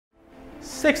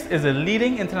Sixt is a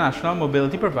leading international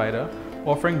mobility provider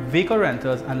offering vehicle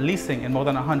rentals and leasing in more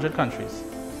than 100 countries.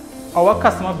 Our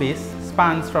customer base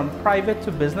spans from private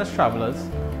to business travelers,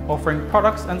 offering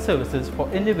products and services for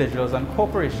individuals and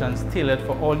corporations tailored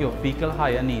for all your vehicle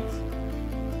hire needs.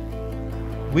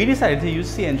 We decided to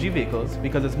use CNG vehicles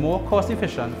because it's more cost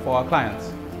efficient for our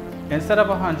clients. Instead of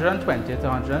 $120 to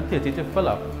 $130 to fill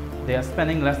up, they are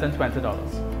spending less than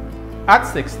 $20. At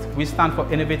Sixt, we stand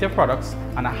for innovative products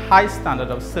and a high standard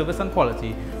of service and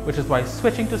quality, which is why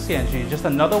switching to CNG is just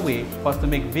another way for us to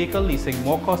make vehicle leasing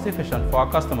more cost efficient for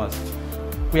our customers.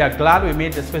 We are glad we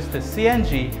made the switch to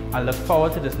CNG and look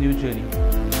forward to this new journey.